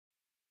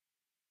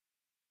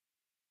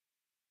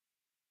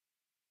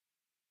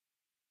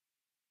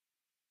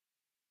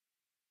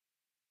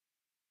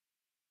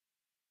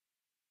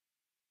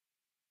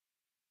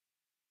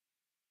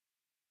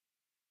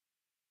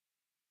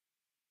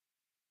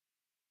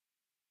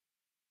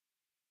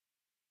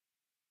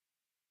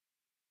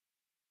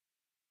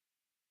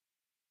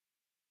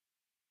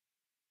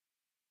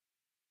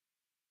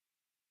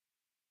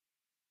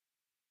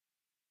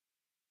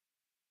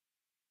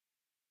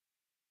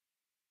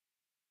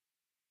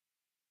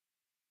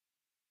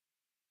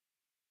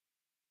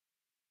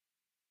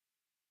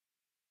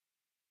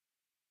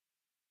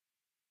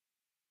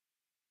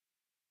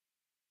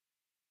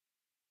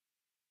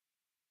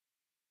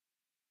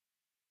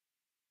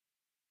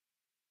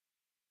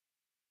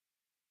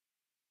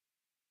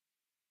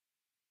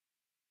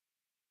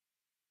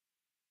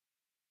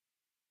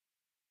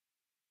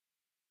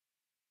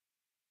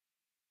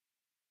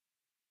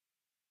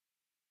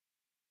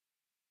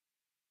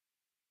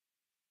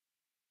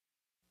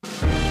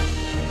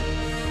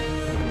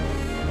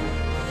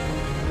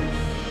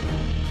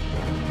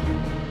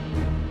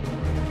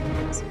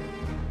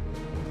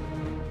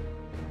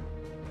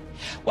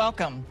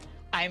Welcome.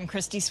 I'm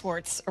Kristi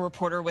Swartz, a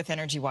reporter with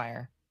Energy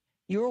Wire.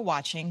 You are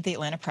watching the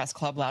Atlanta Press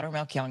Club Louder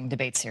Milk Young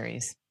debate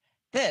series.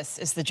 This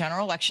is the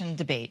general election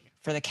debate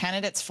for the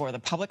candidates for the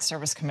Public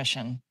Service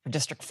Commission for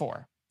District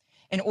 4.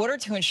 In order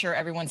to ensure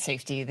everyone's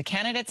safety, the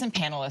candidates and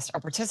panelists are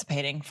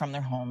participating from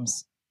their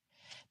homes.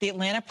 The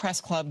Atlanta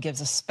Press Club gives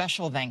a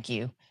special thank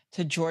you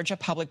to Georgia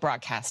Public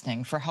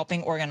Broadcasting for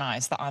helping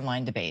organize the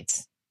online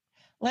debates.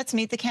 Let's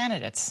meet the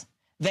candidates.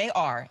 They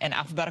are in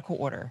alphabetical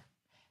order.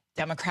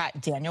 Democrat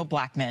Daniel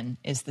Blackman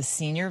is the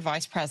Senior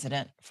Vice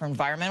President for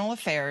Environmental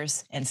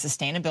Affairs and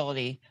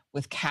Sustainability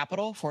with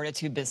Capital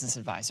Fortitude Business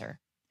Advisor.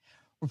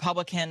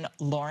 Republican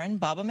Lauren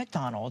Bubba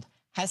McDonald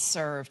has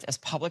served as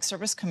Public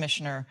Service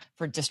Commissioner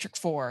for District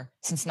 4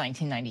 since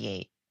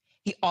 1998.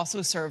 He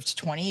also served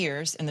 20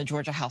 years in the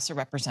Georgia House of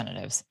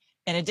Representatives.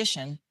 In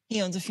addition,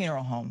 he owns a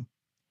funeral home.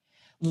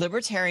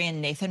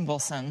 Libertarian Nathan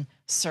Wilson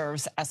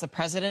serves as the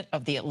president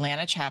of the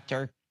Atlanta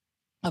chapter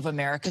of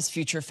America's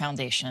Future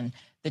Foundation,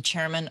 the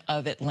chairman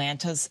of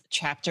Atlanta's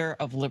chapter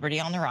of Liberty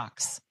on the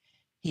Rocks.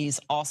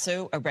 He's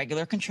also a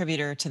regular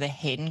contributor to the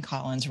Hayden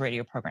Collins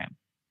radio program.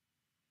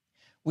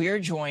 We are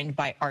joined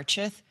by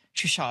Archith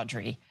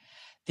Seshadri,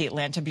 the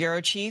Atlanta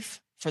bureau chief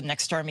for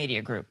Nexstar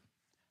Media Group.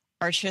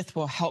 Archith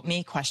will help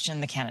me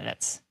question the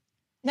candidates.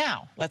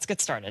 Now, let's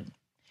get started.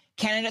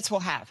 Candidates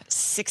will have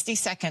 60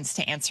 seconds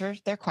to answer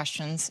their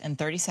questions and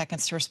 30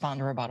 seconds to respond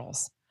to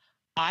rebuttals.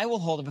 I will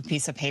hold up a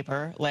piece of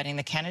paper letting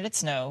the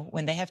candidates know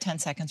when they have 10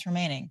 seconds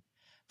remaining.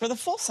 For the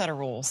full set of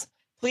rules,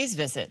 please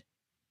visit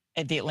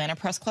the Atlanta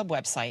Press Club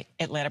website,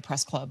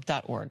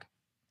 atlantapressclub.org.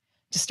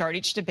 To start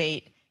each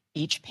debate,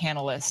 each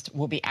panelist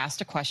will be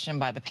asked a question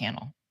by the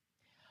panel.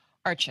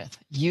 Archith,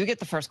 you get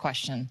the first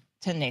question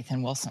to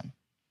Nathan Wilson.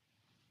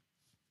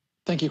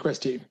 Thank you,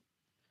 Kristi.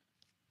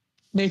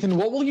 Nathan,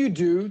 what will you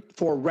do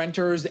for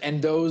renters and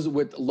those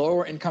with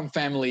lower income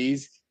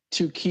families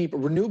to keep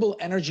renewable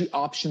energy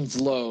options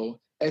low,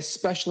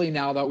 especially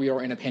now that we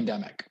are in a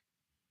pandemic?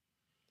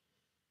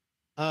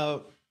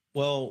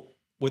 Well,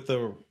 with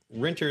the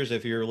renters,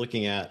 if you're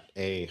looking at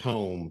a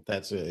home,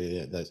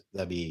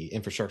 that'd be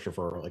infrastructure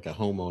for like a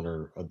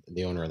homeowner,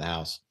 the owner of the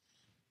house.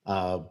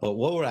 But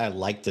what would I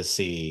like to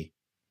see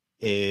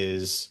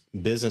is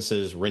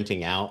businesses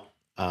renting out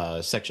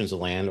sections of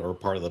land or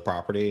part of the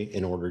property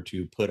in order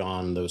to put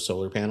on those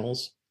solar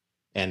panels,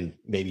 and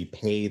maybe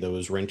pay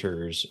those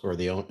renters or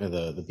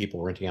the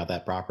people renting out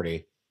that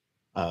property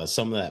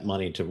some of that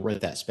money to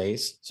rent that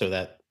space, so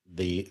that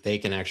they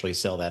can actually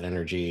sell that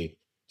energy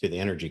to the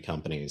energy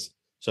companies,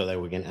 so that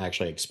we can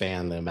actually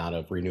expand the amount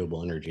of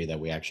renewable energy that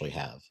we actually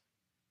have.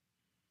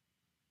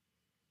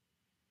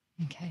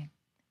 Okay,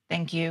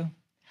 thank you.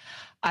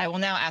 I will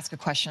now ask a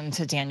question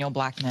to Daniel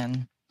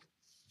Blackman.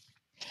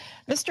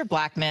 Mr.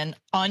 Blackman,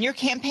 on your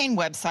campaign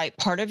website,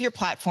 part of your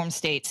platform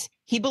states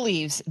he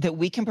believes that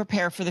we can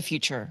prepare for the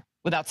future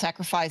without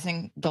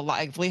sacrificing the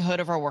livelihood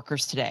of our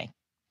workers today.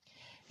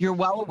 You're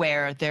well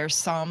aware there's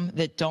some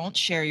that don't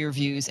share your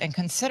views and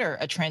consider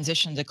a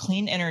transition to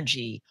clean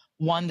energy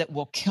one that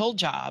will kill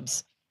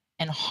jobs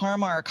and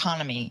harm our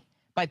economy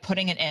by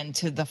putting an end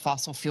to the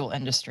fossil fuel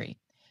industry.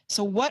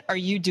 So what are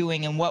you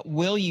doing and what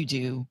will you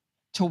do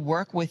to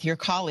work with your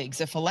colleagues,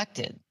 if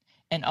elected,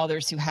 and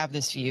others who have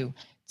this view,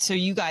 so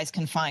you guys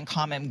can find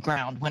common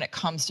ground when it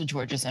comes to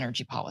Georgia's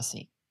energy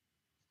policy?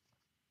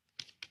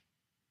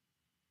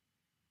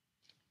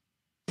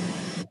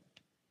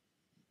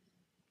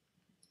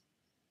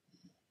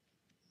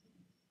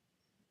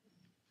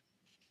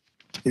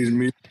 He's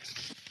muted.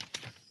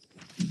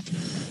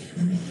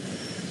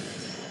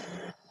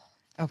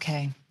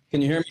 Okay.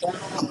 Can you hear me?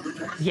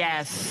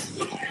 Yes.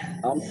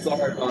 I'm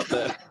sorry about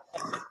that.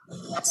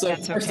 So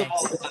That's first okay. of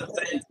all,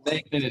 thanks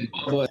Nathan and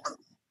Bubba.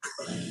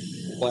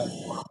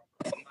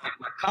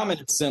 My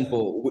comment is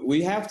simple. We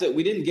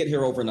didn't get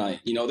here overnight.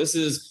 You know, this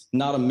is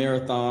not a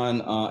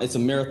marathon. It's a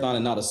marathon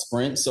and not a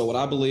sprint. So what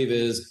I believe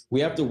is we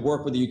have to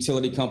work with the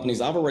utility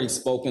companies. I've already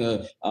spoken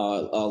to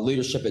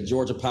leadership at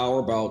Georgia Power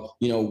about,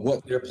 you know,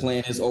 what their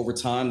plan is over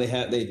time.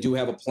 They do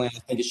have a plan. I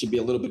think it should be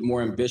a little bit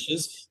more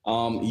ambitious.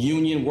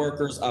 Union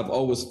workers, I've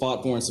always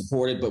fought for and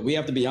supported, but we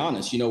have to be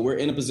honest. You know, we're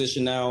in a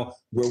position now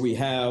where we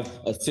have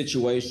a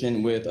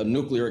situation with a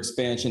nuclear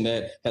expansion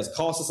that has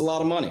cost us a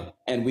lot of money.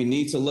 And we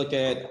need to look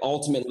at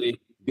ultimately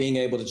being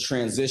able to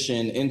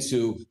transition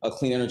into a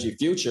clean energy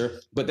future.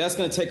 But that's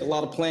going to take a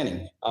lot of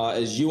planning.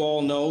 As you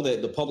all know,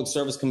 that the Public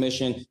Service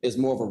Commission is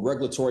more of a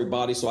regulatory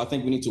body. So I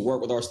think we need to work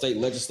with our state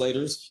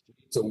legislators,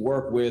 to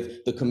work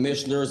with the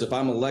commissioners. If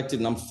I'm elected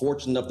and I'm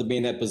fortunate enough to be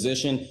in that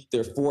position,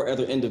 there are 4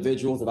 other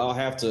individuals that I'll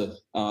have to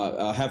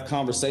have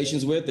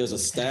conversations with. There's a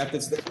staff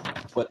that's there.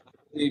 But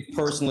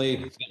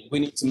personally, we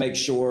need to make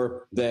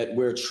sure that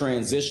we're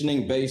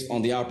transitioning based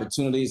on the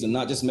opportunities and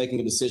not just making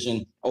a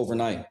decision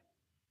overnight.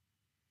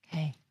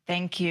 Okay,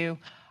 thank you.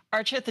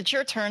 Archith, it's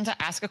your turn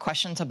to ask a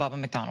question to Bubba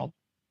McDonald.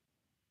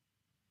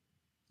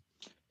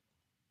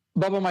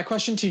 Bubba, my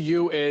question to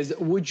you is,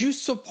 would you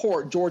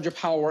support Georgia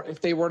Power if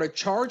they were to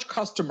charge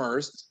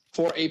customers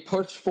for a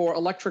push for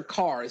electric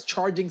cars,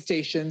 charging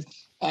stations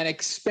and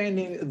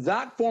expanding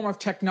that form of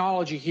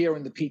technology here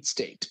in the Peach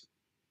State?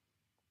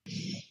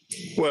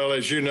 Well,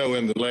 as you know,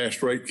 in the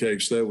last rate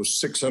case, there was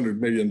 $600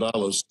 million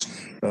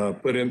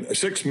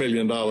 $6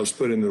 million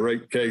put in the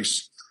rate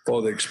case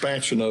for the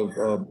expansion of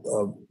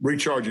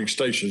recharging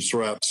stations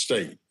throughout the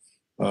state.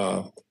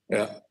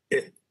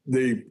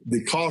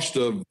 The cost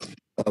of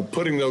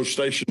putting those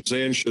stations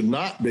in should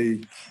not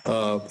be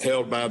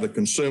held by the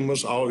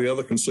consumers, all the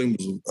other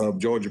consumers of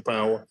Georgia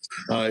Power.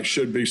 It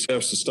should be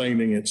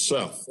self-sustaining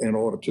itself in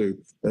order to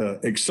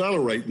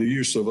accelerate the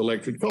use of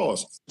electric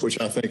cars,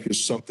 which I think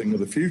is something of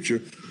the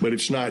future, but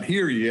it's not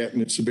here yet,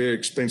 and it's a very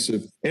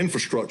expensive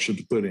infrastructure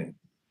to put in.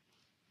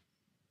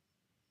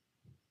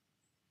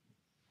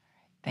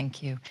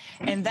 Thank you.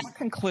 And that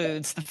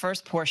concludes the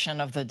first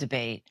portion of the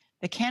debate.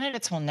 The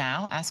candidates will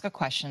now ask a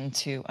question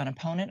to an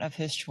opponent of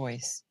his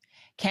choice.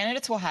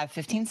 Candidates will have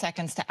 15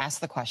 seconds to ask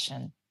the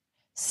question,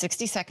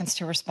 60 seconds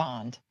to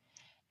respond,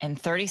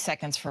 and 30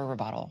 seconds for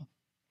rebuttal.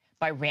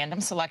 By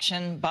random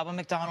selection, Bubba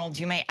McDonald,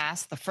 you may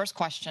ask the first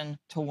question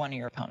to one of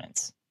your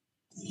opponents.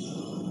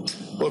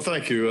 Well,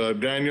 thank you,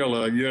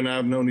 Daniel. You and I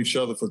have known each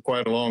other for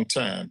quite a long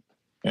time.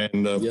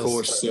 And of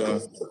course,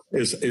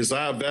 as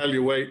I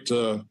evaluate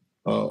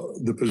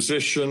the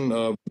position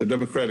of the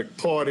Democratic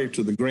Party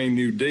to the Green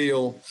New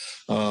Deal,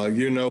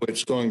 you know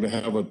it's going to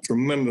have a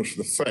tremendous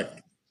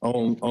effect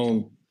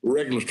on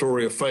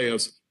regulatory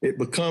affairs. It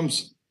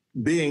becomes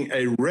being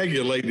a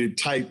regulated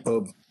type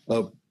of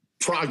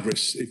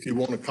progress, if you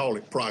want to call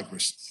it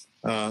progress.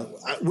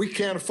 We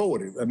can't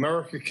afford it.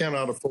 America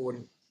cannot afford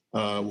it.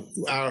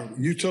 Our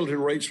utility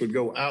rates would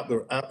go out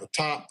the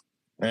top,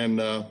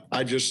 and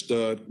I just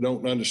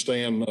don't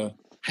understand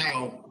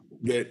how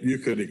that you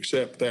could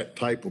accept that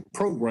type of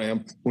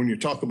program when you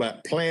talk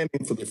about planning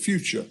for the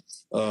future.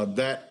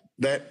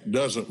 That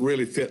doesn't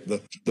really fit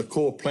the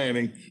core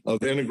planning of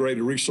the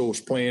integrated resource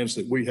plans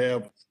that we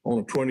have on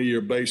a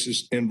 20-year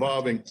basis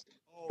involving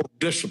all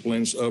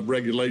disciplines of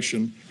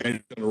regulation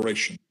and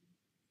generation.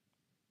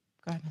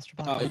 Go ahead, Mr.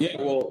 Blackman. Yeah,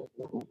 well,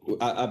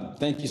 I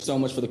thank you so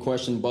much for the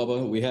question,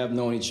 Bubba. We have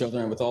known each other,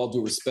 and with all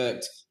due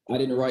respect, I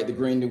didn't write the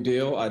Green New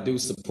Deal. I do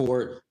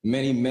support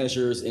many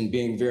measures in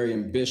being very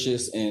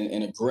ambitious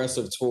and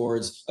aggressive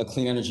towards a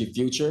clean energy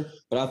future.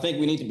 But I think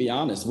we need to be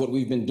honest. What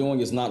we've been doing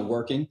is not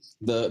working.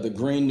 The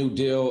Green New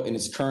Deal in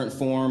its current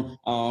form,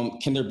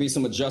 can there be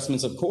some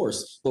adjustments? Of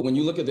course. But when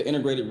you look at the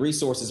Integrated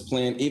Resources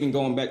Plan, even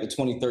going back to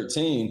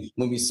 2013,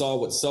 when we saw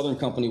what Southern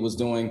Company was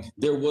doing,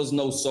 there was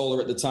no solar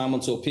at the time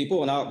until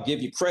people, and I'll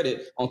give you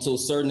credit, until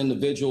certain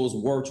individuals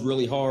worked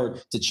really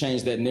hard to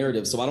change that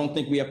narrative. So I don't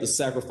think we have to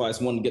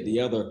sacrifice one to get the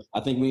other. I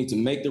think we need to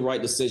make the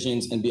right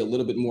decisions and be a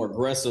little bit more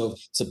aggressive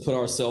to put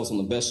ourselves on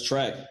the best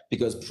track,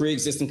 because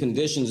pre-existing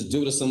conditions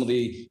due to some of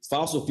the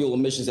fossil fuel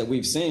emissions that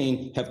we've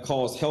seen have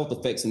caused health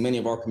effects in many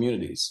of our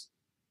communities.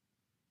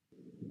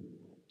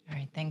 All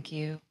right, thank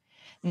you.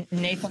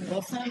 Nathan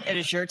Wilson, it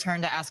is your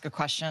turn to ask a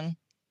question.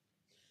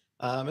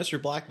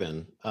 Mr.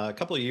 Blackman, a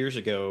couple of years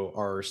ago,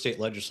 our state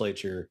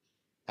legislature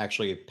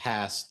actually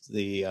passed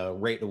the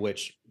rate at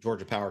which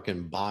Georgia Power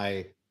can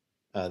buy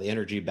the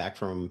energy back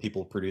from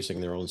people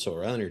producing their own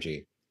solar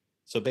energy.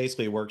 So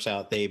basically it works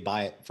out, they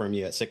buy it from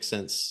you at 6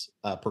 cents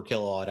per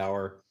kilowatt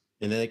hour,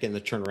 and then they can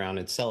turn around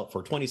and sell it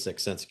for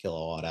 26 cents a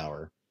kilowatt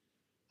hour.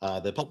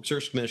 The Public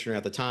Service Commissioner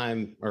at the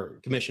time, or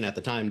commission at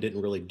the time,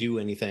 didn't really do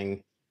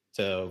anything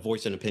to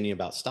voice an opinion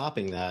about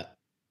stopping that.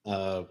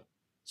 So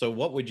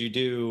what would you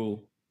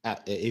do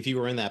if you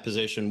were in that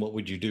position? What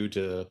would you do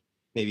to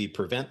maybe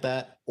prevent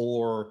that?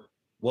 Or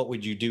what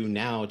would you do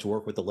now to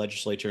work with the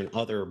legislature and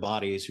other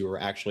bodies who are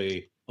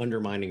actually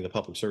undermining the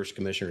Public Service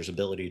Commissioner's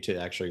ability to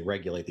actually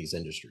regulate these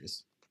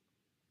industries?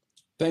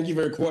 Thank you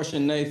for your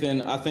question,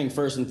 Nathan. I think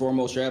first and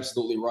foremost, you're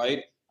absolutely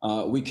right.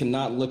 We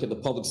cannot look at the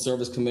Public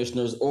Service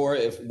Commissioners, or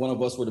if one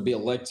of us were to be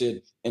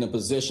elected, in a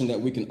position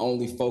that we can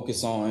only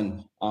focus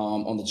on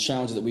the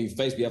challenges that we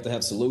face. We have to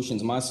have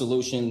solutions. My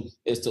solution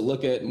is to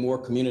look at more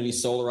community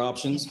solar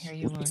options.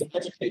 To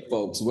educate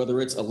folks, whether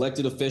it's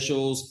elected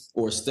officials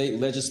or state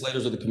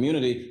legislators or the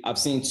community. I've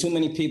seen too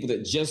many people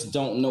that just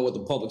don't know what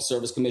the Public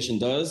Service Commission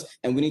does,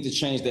 and we need to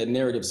change that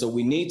narrative. So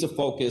we need to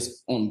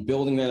focus on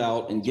building that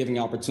out and giving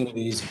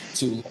opportunities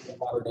to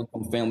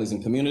low-income families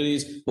and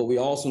communities. But we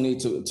also need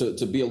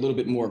to be a little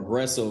bit more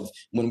aggressive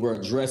when we're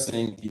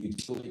addressing the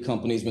utility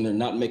companies when they're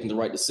not making the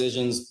right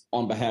decisions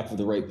on behalf of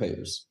the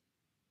ratepayers.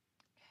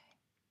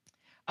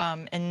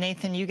 And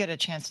Nathan, you get a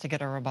chance to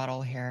get a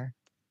rebuttal here.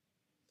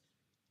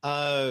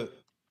 Well,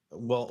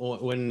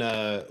 when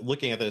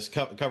looking at this,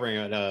 covering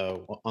it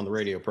on the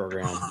radio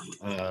program,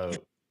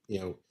 you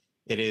know,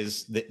 it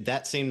is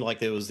that seemed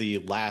like it was the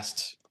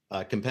last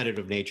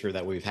competitive nature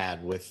that we've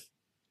had with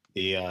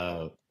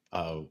the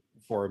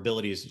for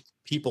abilities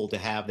people to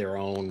have their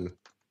own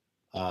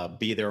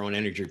be their own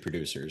energy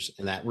producers,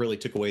 and that really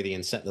took away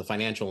the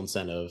financial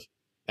incentive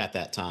at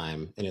that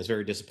time, and it's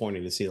very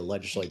disappointing to see the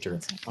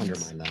legislature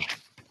undermine that.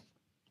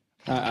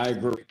 I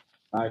agree.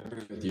 I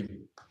agree with you.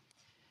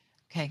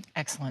 Okay,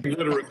 excellent. You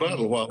had a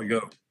rebuttal a while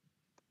ago.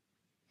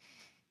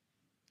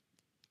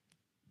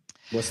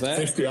 What's that?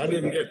 Kristi, I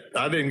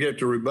didn't get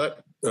to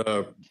rebut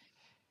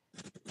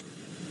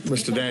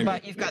Mr. Daniel.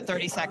 But you've got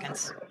 30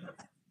 seconds.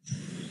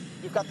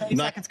 You've got 30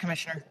 seconds,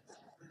 Commissioner.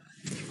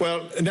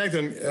 Well,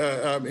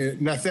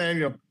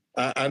 Nathaniel,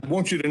 I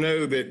want you to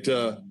know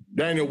that,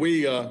 Daniel,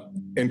 we,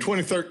 in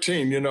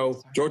 2013,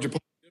 Georgia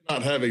did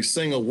not have a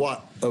single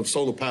watt of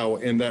solar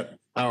power in that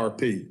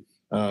IRP.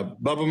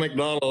 Bubba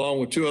McDonald,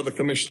 along with two other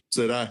commissioners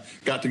that I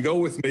got to go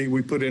with me,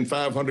 we put in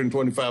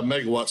 525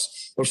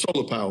 megawatts of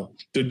solar power.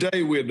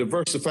 Today, we're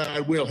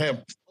diversified. We'll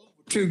have over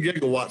 2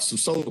 gigawatts of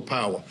solar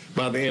power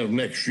by the end of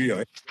next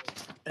year.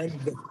 And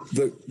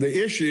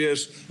the issue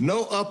is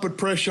no upward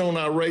pressure on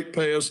our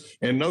ratepayers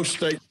and no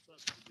state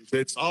subsidies.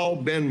 It's all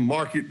been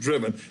market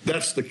driven.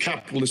 That's the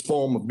capitalist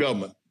form of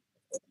government.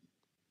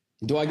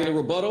 Do I get a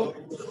rebuttal?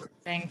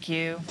 Thank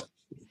you.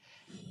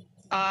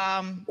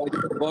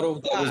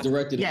 Rebuttal that was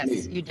directed at me.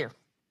 Yes, you do.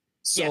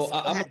 So Yes,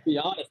 I'm going to be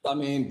honest. I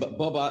mean,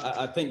 Bubba,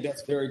 I think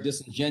that's very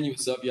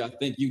disingenuous of you. I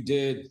think you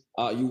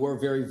were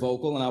very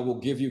vocal, and I will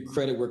give you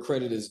credit where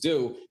credit is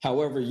due.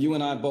 However, you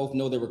and I both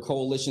know there were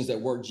coalitions that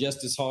worked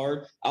just as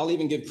hard. I'll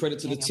even give credit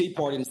to the Tea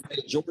Party in the state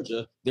of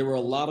Georgia. There were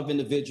a lot of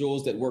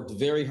individuals that worked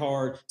very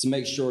hard to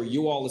make sure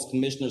you all as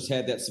commissioners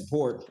had that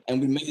support,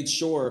 and we made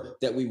sure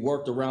that we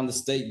worked around the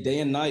state day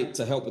and night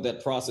to help with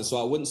that process. So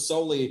I wouldn't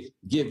solely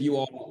give you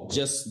all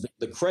just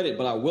the credit,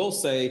 but I will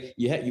say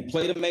you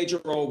played a major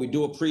role. We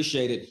do appreciate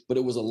it, but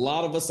it was a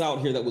lot of us out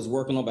here that was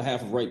working on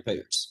behalf of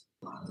ratepayers.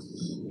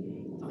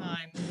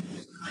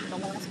 The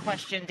last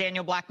question,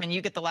 Daniel Blackman,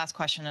 you get the last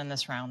question in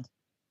this round.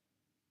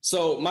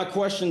 So my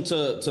question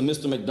to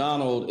Mr.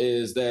 McDonald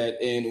is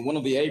that in one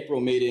of the April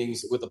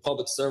meetings with the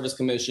Public Service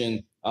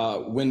Commission,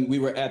 when we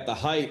were at the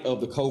height of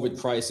the COVID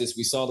crisis,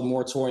 we saw the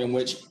moratorium,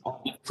 which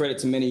I'll give credit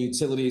to many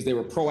utilities. They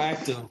were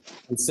proactive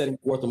in setting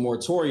forth a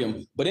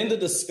moratorium. But in the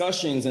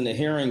discussions and the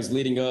hearings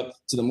leading up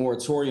to the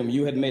moratorium,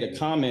 you had made a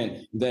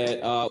comment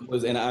that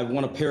was, and I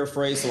want to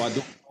paraphrase, so I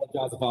do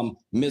apologize if I'm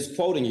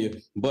misquoting you,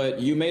 but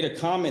you made a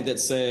comment that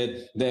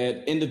said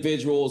that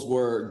individuals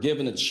were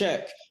given a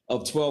check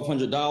of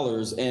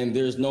 $1,200 and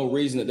there's no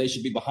reason that they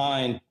should be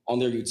behind on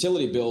their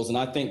utility bills. And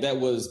I think that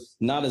was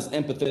not as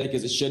empathetic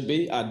as it should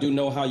be. I do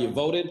know how you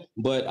voted,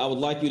 but I would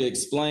like you to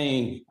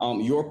explain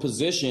your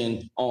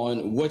position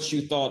on what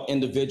you thought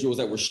individuals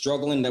that were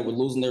struggling, that were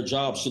losing their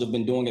jobs should have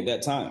been doing at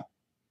that time.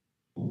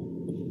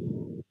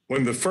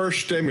 When the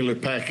first stimulus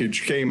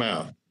package came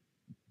out,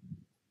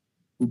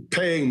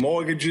 paying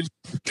mortgages,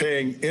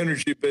 paying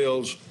energy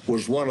bills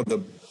was one of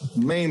the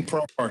main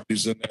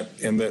priorities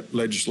in that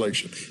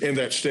legislation, in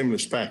that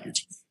stimulus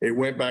package. It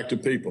went back to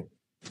people.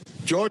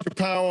 Georgia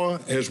Power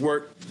has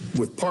worked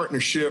with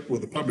partnership with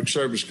the Public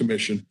Service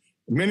Commission,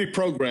 many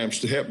programs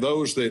to help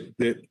those that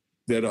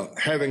are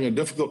having a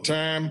difficult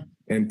time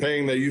and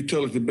paying their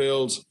utility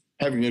bills,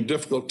 having a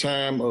difficult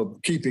time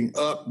of keeping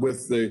up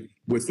with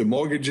the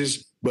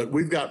mortgages. But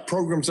we've got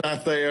programs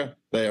out there.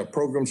 They are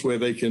programs where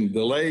they can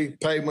delay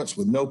payments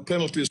with no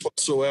penalties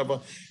whatsoever.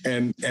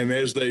 And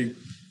as they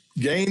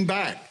gain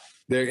back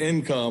their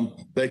income,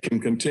 they can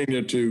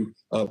continue to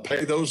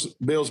pay those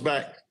bills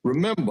back.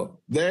 Remember,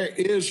 there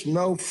is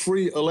no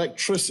free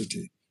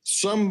electricity.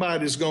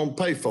 Somebody's going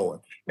to pay for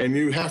it. And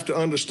you have to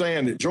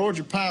understand that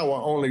Georgia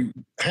Power only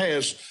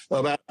has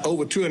about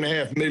over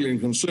 2.5 million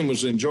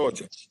consumers in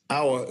Georgia.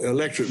 Our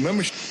electric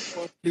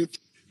membership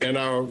and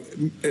our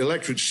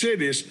electric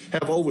cities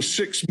have over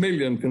 6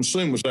 million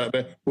consumers out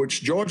there,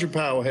 which Georgia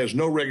Power has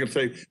no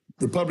regulatory.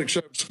 The Public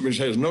Service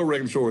Commission has no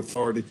regulatory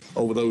authority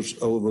over those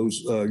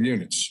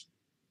units.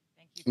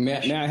 Thank you.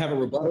 May I have a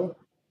rebuttal?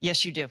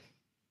 Yes, you do.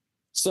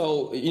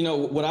 So,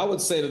 what I would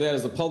say to that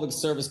is the Public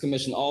Service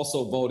Commission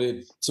also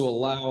voted to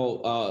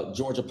allow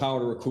Georgia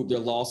Power to recoup their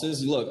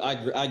losses. Look,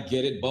 I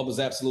get it. Bubba's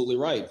absolutely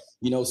right.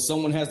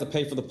 Someone has to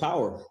pay for the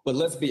power. But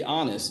let's be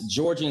honest,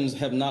 Georgians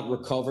have not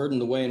recovered in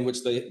the way in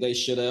which they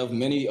should have.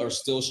 Many are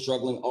still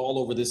struggling all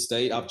over this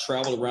state. I've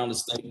traveled around the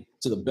state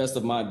to the best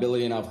of my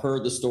ability, and I've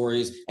heard the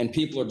stories, and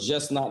people are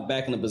just not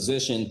back in a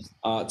position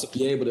to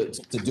be able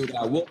to do that.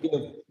 I will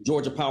give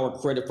Georgia Power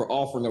credit for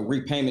offering a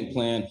repayment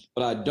plan,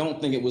 but I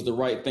don't think it was the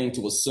right thing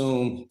to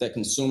assume that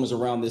consumers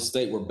around this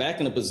state were back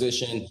in a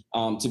position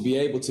to be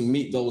able to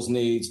meet those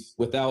needs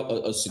without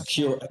a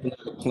secure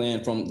economic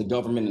plan from the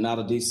government and out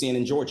of D.C. and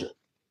in Georgia.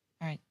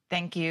 All right.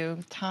 Thank you.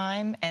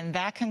 Time. And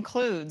that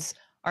concludes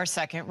our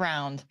second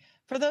round.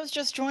 For those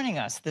just joining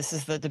us, this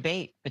is the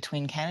debate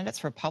between candidates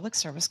for Public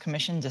Service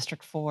Commission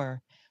District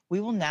 4. We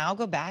will now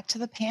go back to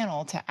the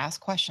panel to ask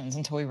questions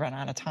until we run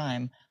out of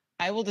time.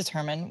 I will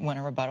determine when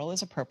a rebuttal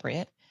is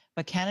appropriate,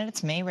 but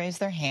candidates may raise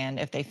their hand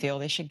if they feel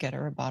they should get a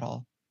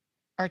rebuttal.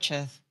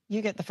 Archith,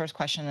 you get the first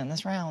question in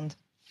this round.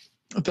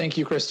 Thank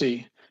you,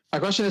 Kristi. My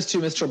question is to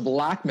Mr.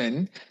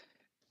 Blackman.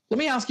 Let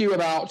me ask you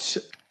about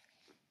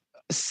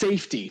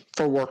safety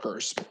for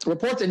workers.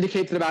 Reports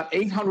indicate that about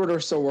 800 or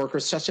so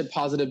workers tested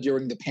positive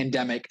during the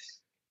pandemic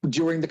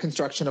during the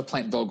construction of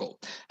Plant Vogtle.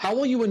 How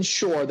will you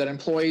ensure that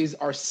employees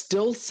are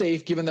still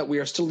safe given that we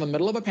are still in the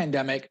middle of a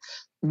pandemic?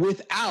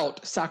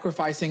 without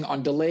sacrificing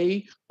on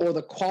delay or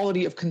the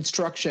quality of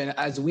construction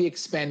as we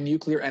expand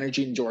nuclear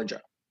energy in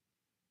Georgia?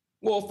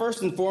 Well,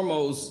 first and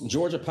foremost,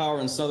 Georgia Power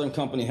and Southern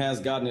Company has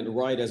gotten it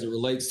right as it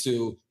relates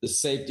to the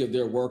safety of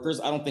their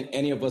workers. I don't think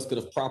any of us could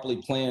have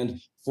properly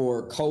planned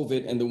for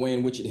COVID and the way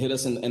in which it hit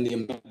us and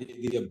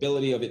the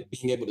ability of it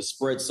being able to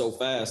spread so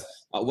fast.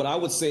 What I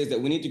would say is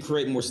that we need to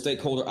create more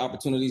stakeholder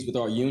opportunities with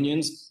our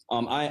unions.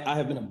 I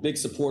have been a big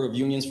supporter of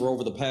unions for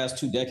over the past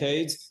 2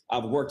 decades.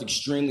 I've worked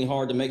extremely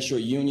hard to make sure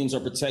unions are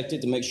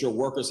protected, to make sure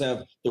workers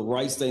have the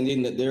rights they need,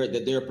 and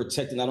that they're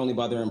protected not only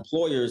by their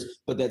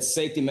employers, but that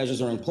safety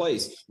measures are in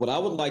place. What I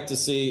would like to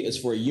see is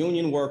for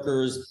union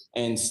workers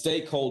and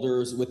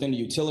stakeholders within the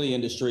utility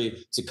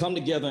industry to come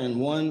together and,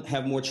 one,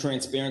 have more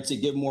transparency,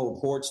 give more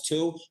reports.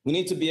 Two, we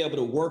need to be able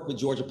to work with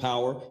Georgia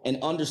Power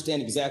and understand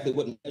exactly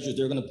what measures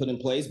they're going to put in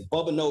place.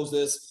 Bubba knows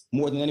this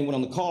more than anyone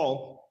on the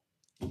call.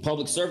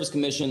 Public Service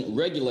Commission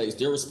regulates.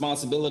 Their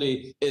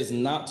responsibility is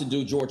not to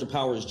do Georgia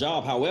Power's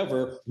job.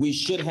 However, we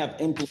should have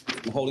influence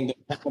in holding them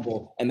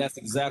accountable, and that's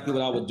exactly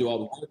what I would do. I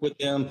would work with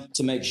them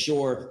to make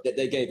sure that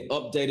they gave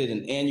updated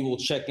and annual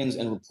check-ins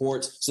and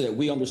reports so that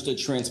we understood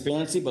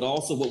transparency, but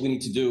also what we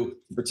need to do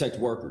to protect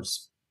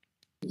workers.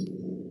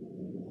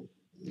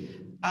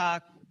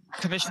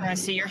 Commissioner, I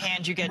see your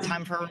hand. You get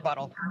time for a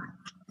rebuttal.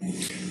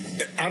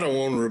 I don't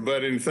want to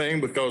rebut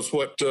anything because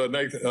what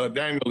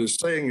Daniel is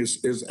saying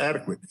is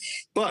adequate.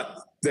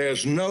 But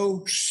there's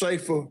no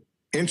safer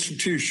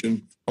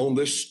institution on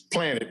this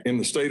planet in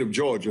the state of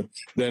Georgia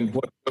than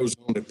what goes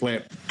on at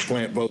Plant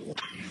Vogtle.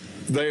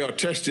 They are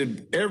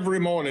tested every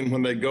morning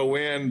when they go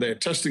in. They're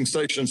testing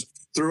stations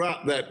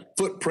throughout that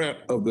footprint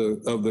of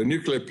the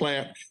nuclear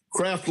plant.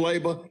 Craft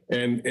labor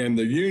and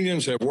the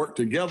unions have worked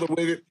together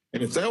with it.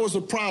 And if there was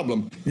a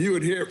problem, you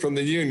would hear it from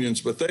the unions,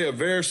 but they are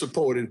very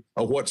supportive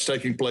of what's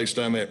taking place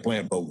down there at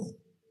Plant Vogtle.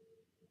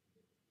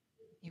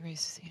 He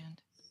raised his hand.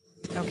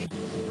 Okay.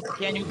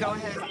 Daniel, go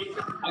ahead.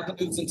 I can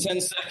do this in 10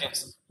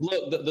 seconds.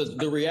 Look,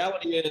 the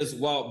reality is,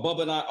 while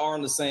Bubba and I are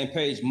on the same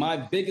page, my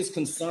biggest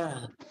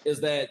concern is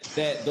that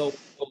those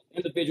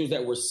individuals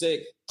that were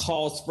sick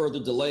caused further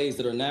delays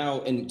that are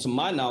now, and to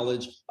my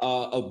knowledge,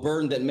 a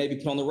burden that may be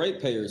put on the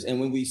ratepayers. And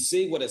when we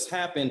see what has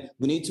happened,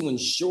 we need to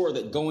ensure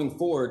that going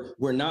forward,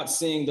 we're not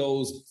seeing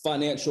those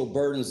financial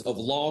burdens of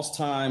lost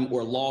time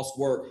or lost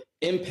work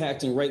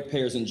impacting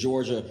ratepayers in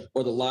Georgia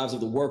or the lives of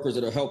the workers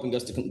that are helping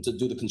us to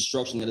do the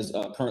construction that is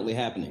currently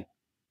happening.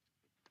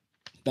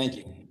 Thank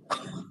you.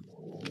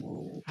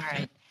 All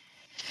right.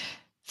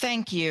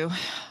 Thank you.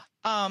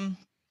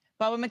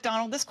 Bubba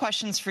McDonald, this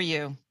question's for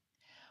you.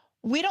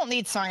 We don't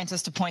need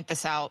scientists to point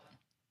this out.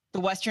 The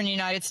Western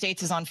United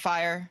States is on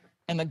fire,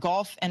 and the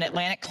Gulf and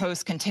Atlantic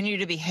coast continue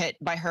to be hit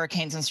by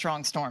hurricanes and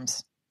strong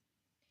storms.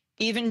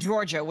 Even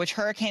Georgia, which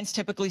hurricanes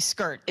typically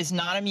skirt, is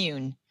not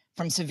immune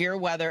from severe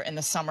weather in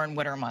the summer and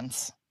winter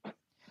months.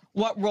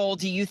 What role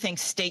do you think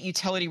state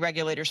utility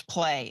regulators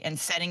play in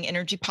setting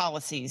energy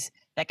policies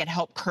that can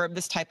help curb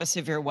this type of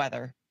severe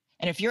weather?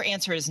 And if your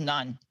answer is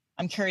none,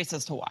 I'm curious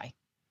as to why.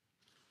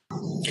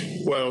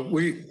 Well,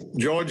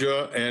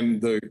 Georgia and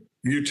the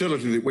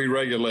utility that we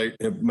regulate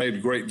have made a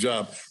great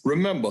job.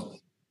 Remember,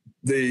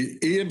 the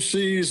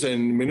EMCs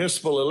and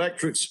municipal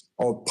electrics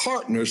are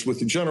partners with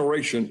the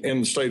generation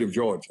in the state of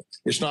Georgia.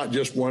 It's not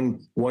just one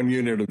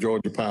unit of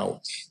Georgia Power.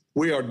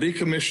 We are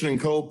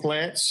decommissioning coal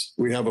plants.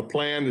 We have a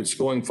plan that's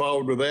going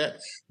forward with that.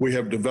 We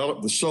have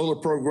developed the solar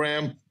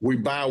program. We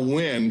buy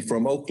wind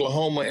from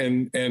Oklahoma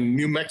and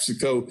New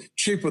Mexico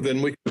cheaper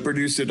than we can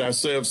produce it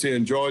ourselves here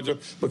in Georgia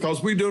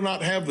because we do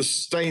not have the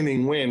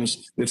sustaining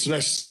winds that's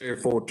necessary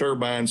for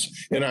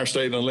turbines in our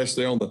state unless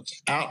they're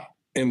out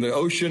in the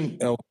ocean,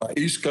 on the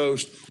East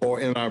Coast, or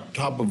in our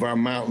top of our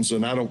mountains.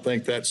 And I don't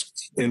think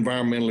that's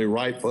environmentally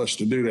right for us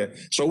to do that.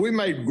 So we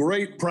made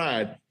great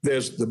pride.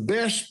 There's the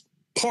best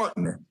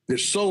partner that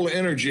solar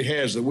energy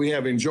has that we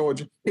have in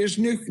Georgia is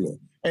nuclear,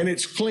 and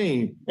it's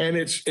clean, and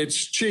it's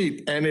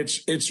cheap, and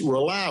it's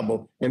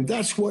reliable, and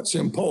that's what's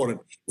important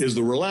is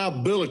the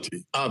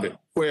reliability of it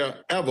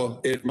wherever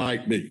it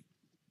might be.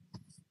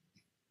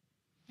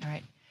 All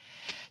right,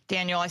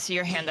 Daniel, I see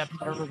your hand up.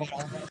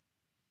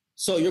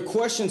 So your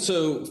question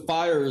to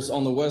fires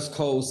on the West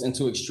Coast and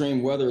to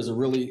extreme weather is a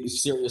really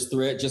serious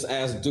threat. Just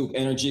ask Duke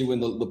Energy when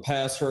the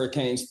past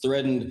hurricanes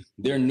threatened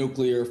their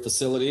nuclear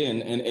facility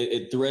and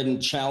it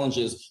threatened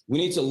challenges. We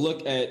need to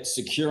look at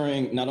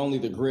securing not only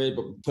the grid,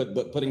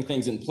 but putting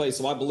things in place.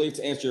 So I believe,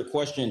 to answer your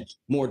question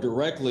more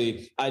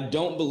directly, I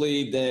don't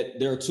believe that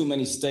there are too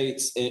many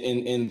states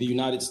in the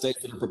United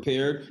States that are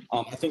prepared.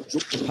 I think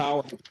Georgia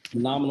Power did a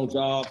phenomenal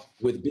job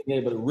with being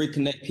able to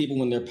reconnect people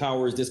when their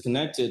power is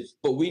disconnected.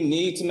 But we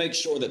need to make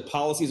sure that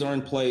policies are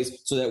in place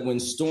so that when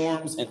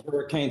storms and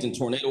hurricanes and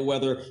tornado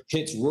weather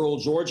hits rural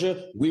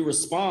Georgia, we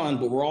respond,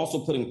 but we're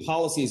also putting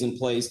policies in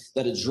place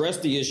that address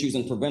the issues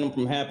and prevent them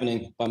from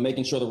happening by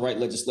making sure the right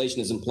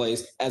legislation is in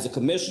place. As a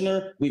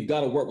commissioner, we've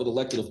got to work with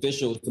elected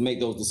officials to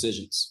make those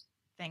decisions.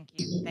 Thank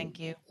you. Thank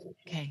you.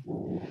 Okay.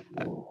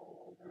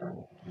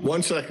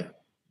 1 second.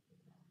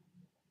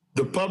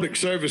 The Public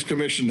Service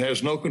Commission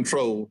has no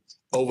control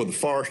over the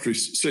forestry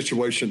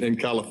situation in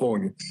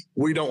California.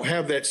 We don't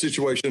have that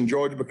situation in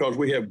Georgia because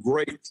we have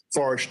great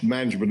forest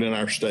management in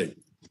our state.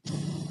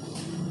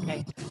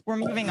 Okay, we're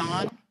moving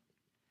on.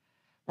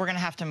 We're going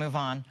to have to move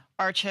on.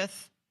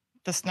 Archith,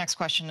 this next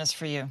question is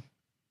for you.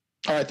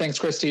 All right, thanks,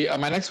 Kristi.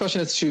 My next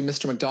question is to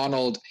Mr.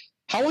 McDonald.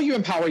 How will you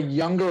empower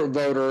younger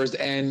voters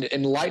and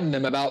enlighten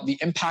them about the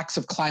impacts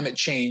of climate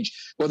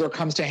change, whether it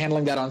comes to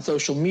handling that on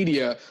social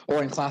media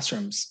or in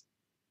classrooms?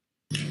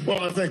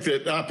 Well, I think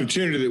that the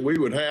opportunity that we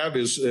would have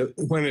is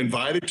when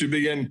invited to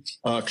be in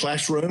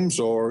classrooms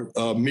or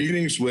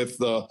meetings with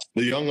the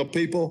younger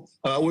people,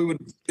 we would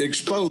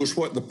expose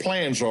what the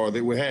plans are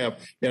that we have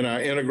in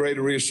our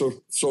integrated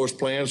resource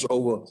plans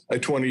over a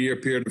 20-year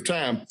period of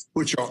time,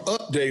 which are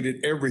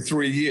updated every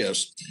 3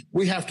 years.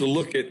 We have to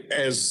look at,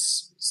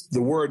 as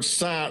the word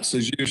science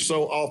is used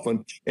so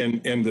often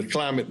in the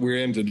climate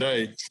we're in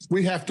today,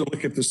 we have to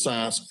look at the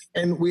science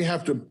and we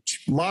have to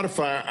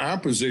modify our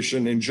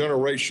position in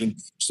generation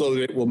so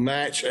that it will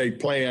match a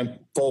plan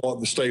for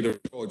the state of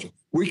Georgia.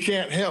 We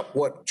can't help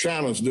what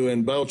China's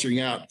doing, belching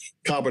out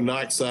carbon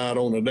dioxide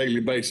on a daily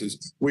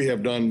basis. We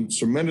have done a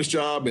tremendous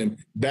job in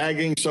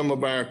bagging some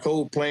of our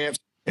coal plants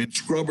and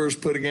scrubbers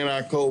putting in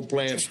our coal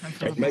plants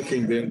and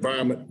making the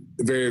environment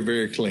very,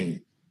 very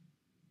clean.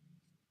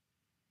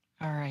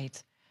 All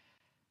right.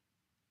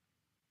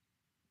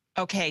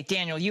 Okay,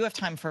 Daniel, you have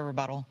time for a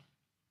rebuttal.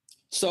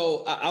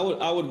 So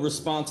I would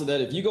respond to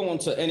that. If you go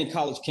onto any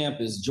college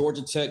campus,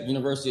 Georgia Tech,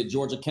 University of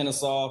Georgia,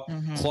 Kennesaw,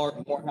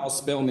 Clark, Morehouse,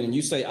 Spelman, and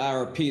you say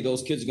IRP,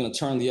 those kids are going to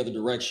turn the other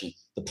direction.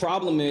 The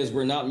problem is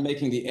we're not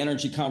making the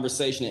energy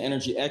conversation and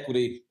energy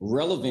equity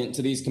relevant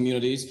to these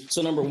communities.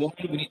 So number one,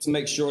 we need to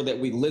make sure that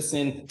we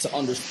listen to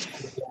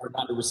understand or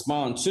not to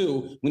respond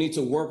to. We need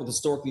to work with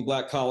historically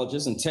Black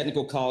colleges and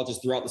technical colleges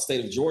throughout the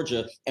state of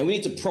Georgia. And we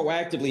need to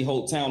proactively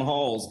hold town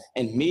halls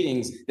and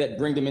meetings that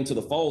bring them into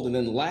the fold. And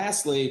then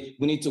lastly,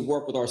 we need to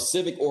work with our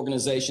civic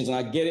organizations. And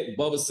I get it.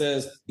 Bubba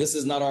says this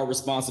is not our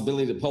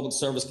responsibility. The Public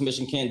Service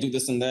Commission can't do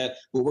this and that.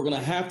 But we're going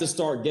to have to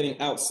start getting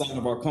outside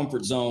of our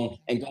comfort zone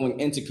and going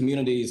into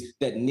communities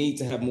that need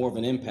to have more of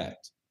an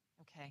impact.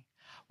 Okay.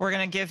 We're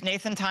going to give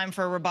Nathan time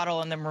for a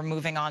rebuttal, and then we're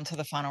moving on to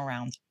the final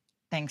round.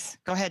 Thanks.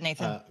 Go ahead,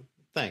 Nathan.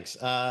 Thanks.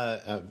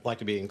 I'd like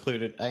to be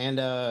included. And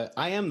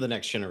I am the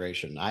next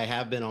generation. I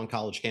have been on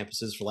college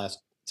campuses for the last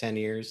 10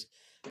 years.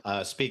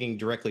 Speaking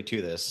directly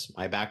to this,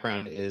 my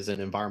background is in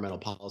environmental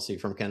policy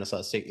from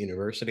Kennesaw State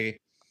University.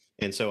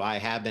 And so I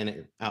have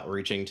been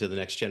outreaching to the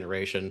next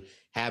generation,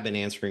 have been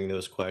answering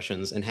those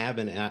questions, and have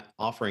been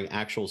offering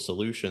actual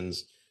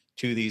solutions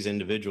to these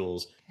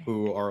individuals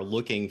who are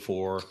looking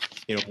for,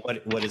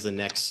 what is the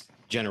next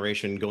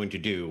generation going to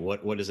do?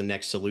 What is the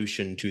next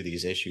solution to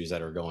these issues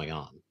that are going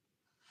on?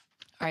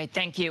 All right,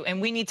 thank you. And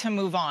we need to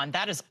move on.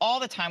 That is all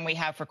the time we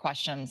have for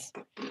questions.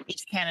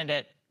 Each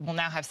candidate will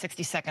now have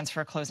 60 seconds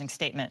for a closing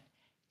statement.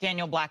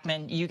 Daniel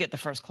Blackman, you get the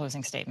first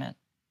closing statement.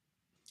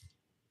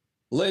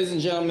 Ladies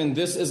and gentlemen,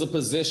 this is a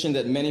position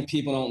that many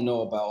people don't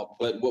know about,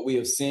 but what we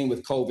have seen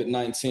with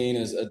COVID-19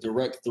 is a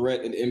direct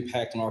threat and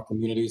impact on our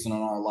communities and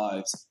on our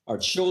lives. Our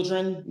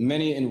children,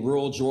 many in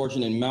rural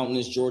Georgia and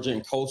mountainous Georgia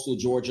and coastal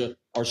Georgia,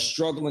 are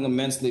struggling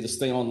immensely to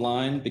stay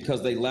online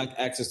because they lack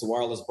access to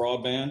wireless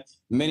broadband.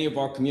 Many of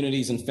our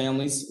communities and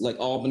families, like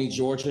Albany,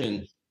 Georgia,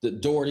 and the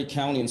Dougherty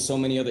County and so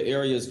many other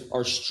areas,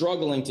 are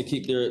struggling to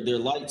keep their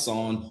lights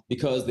on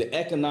because the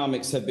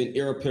economics have been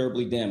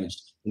irreparably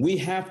damaged. We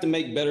have to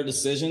make better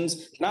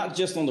decisions, not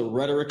just on the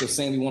rhetoric of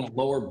saying we want to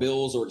lower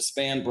bills or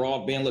expand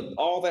broadband. Look,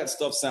 all that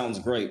stuff sounds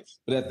great.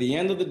 But at the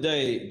end of the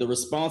day, the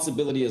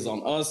responsibility is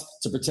on us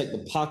to protect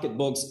the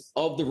pocketbooks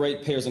of the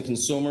ratepayers and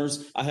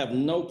consumers. I have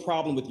no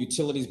problem with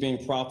utilities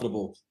being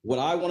profitable. What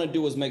I want to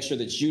do is make sure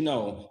that you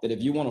know that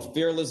if you want a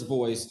fearless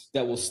voice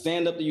that will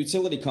stand up to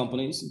utility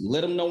companies,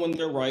 let them know when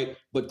they're right,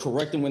 but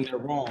correct them when they're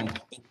wrong,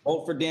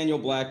 vote for Daniel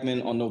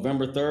Blackman on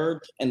November 3rd.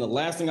 And the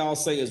last thing I'll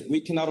say is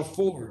we cannot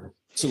afford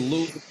to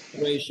lose a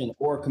situation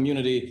or a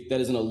community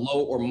that is in a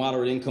low or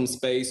moderate income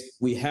space.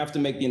 We have to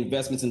make the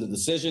investments in the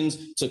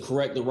decisions to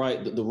correct the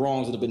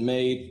wrongs that have been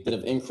made that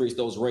have increased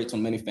those rates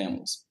on many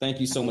families. Thank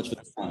you so much for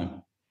the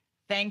time.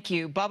 Thank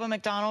you. Bubba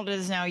McDonald, it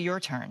is now your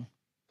turn.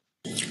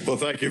 Well,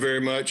 thank you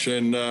very much.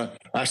 And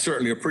I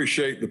certainly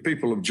appreciate the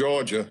people of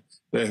Georgia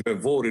that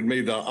have voted me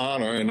the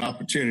honor and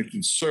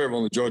opportunity to serve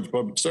on the Georgia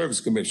Public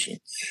Service Commission.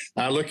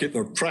 I look at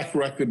the track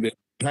record that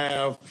we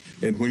have,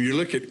 and when you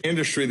look at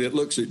industry that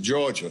looks at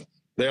Georgia,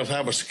 they'll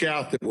have a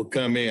scout that will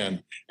come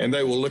in and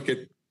they will look at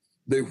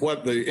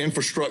what the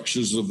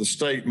infrastructures of the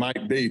state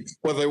might be,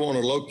 whether they want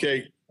to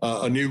locate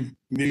a new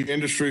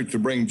industry to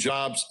bring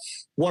jobs.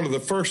 One of the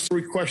first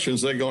three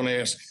questions they're going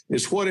to ask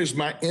is, what is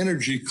my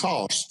energy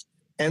cost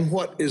and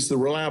what is the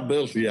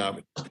reliability of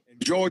it? And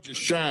Georgia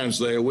shines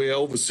there. We're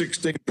over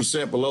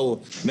 16%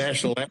 below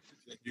national average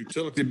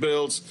utility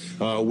bills.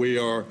 We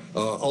are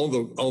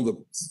on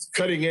the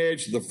cutting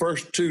edge of the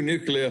first two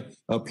nuclear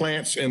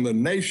plants in the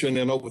nation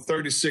in over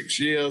 36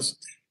 years.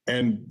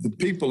 And the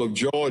people of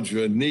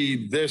Georgia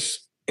need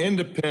this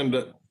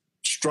independent,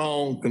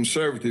 strong,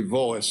 conservative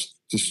voice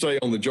to stay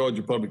on the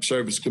Georgia Public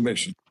Service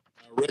Commission.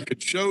 Our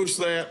record shows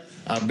that.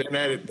 I've been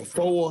at it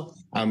before.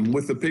 I'm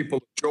with the people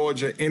of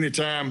Georgia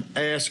anytime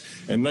asked.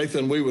 And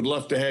Nathan, we would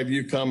love to have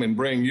you come and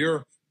bring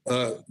your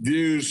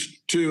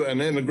views to an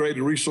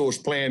integrated resource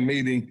plan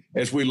meeting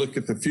as we look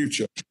at the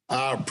future.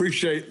 I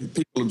appreciate the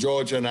people of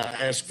Georgia, and I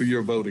ask for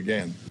your vote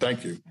again.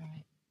 Thank you. All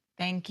right.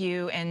 Thank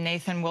you. And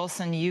Nathan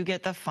Wilson, you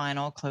get the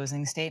final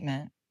closing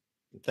statement.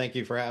 Thank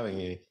you for having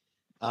me.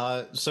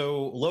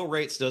 So low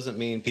rates doesn't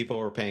mean people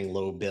are paying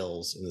low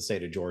bills in the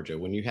state of Georgia.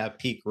 When you have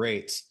peak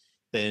rates,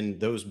 then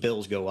those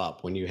bills go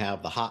up. When you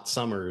have the hot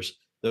summers,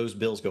 those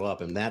bills go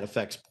up, and that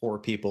affects poor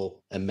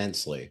people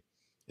immensely.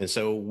 And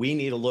so we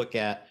need to look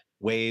at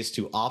ways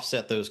to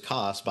offset those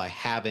costs by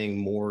having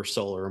more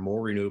solar,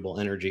 more renewable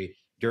energy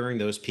during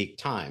those peak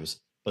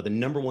times. But the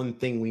number one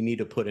thing we need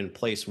to put in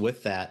place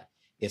with that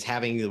is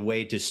having the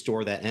way to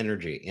store that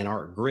energy. And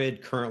our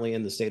grid currently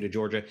in the state of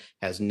Georgia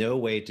has no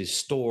way to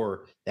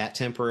store that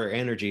temporary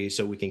energy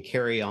so we can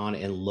carry on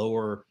and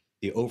lower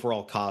the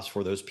overall cost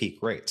for those peak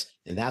rates.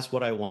 And that's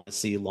what I want to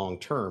see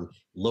long-term,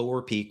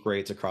 lower peak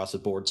rates across the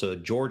board so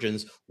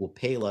Georgians will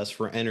pay less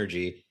for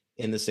energy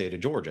in the state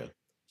of Georgia.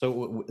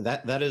 So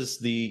that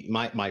is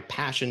my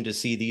passion to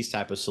see these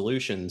type of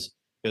solutions,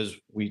 because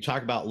we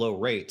talk about low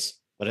rates,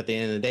 but at the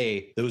end of the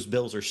day, those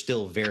bills are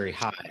still very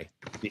high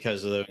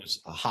because of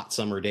those hot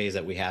summer days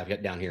that we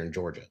have down here in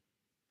Georgia.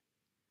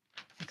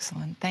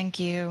 Excellent.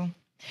 Thank you.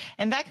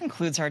 And that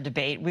concludes our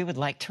debate. We would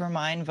like to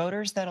remind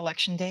voters that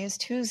Election Day is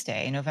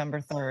Tuesday, November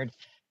 3rd.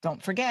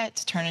 Don't forget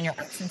to turn in your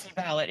absentee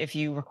ballot if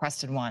you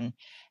requested one.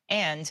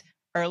 And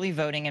early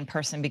voting in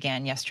person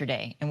began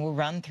yesterday and will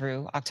run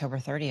through October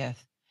 30th.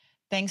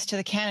 Thanks to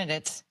the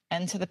candidates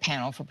and to the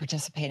panel for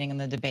participating in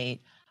the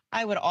debate.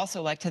 I would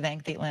also like to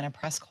thank the Atlanta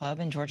Press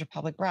Club and Georgia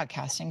Public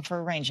Broadcasting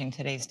for arranging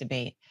today's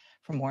debate.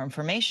 For more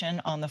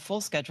information on the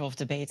full schedule of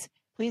debates,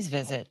 please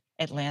visit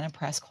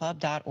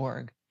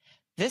atlantapressclub.org.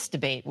 This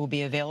debate will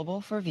be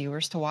available for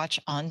viewers to watch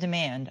on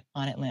demand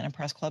on Atlanta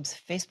Press Club's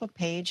Facebook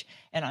page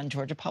and on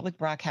Georgia Public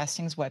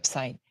Broadcasting's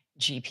website,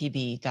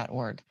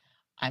 gpb.org.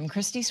 I'm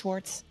Kristi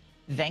Swartz.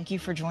 Thank you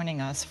for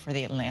joining us for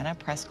the Atlanta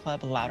Press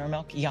Club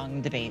Loudermilk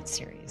Young Debate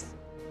Series.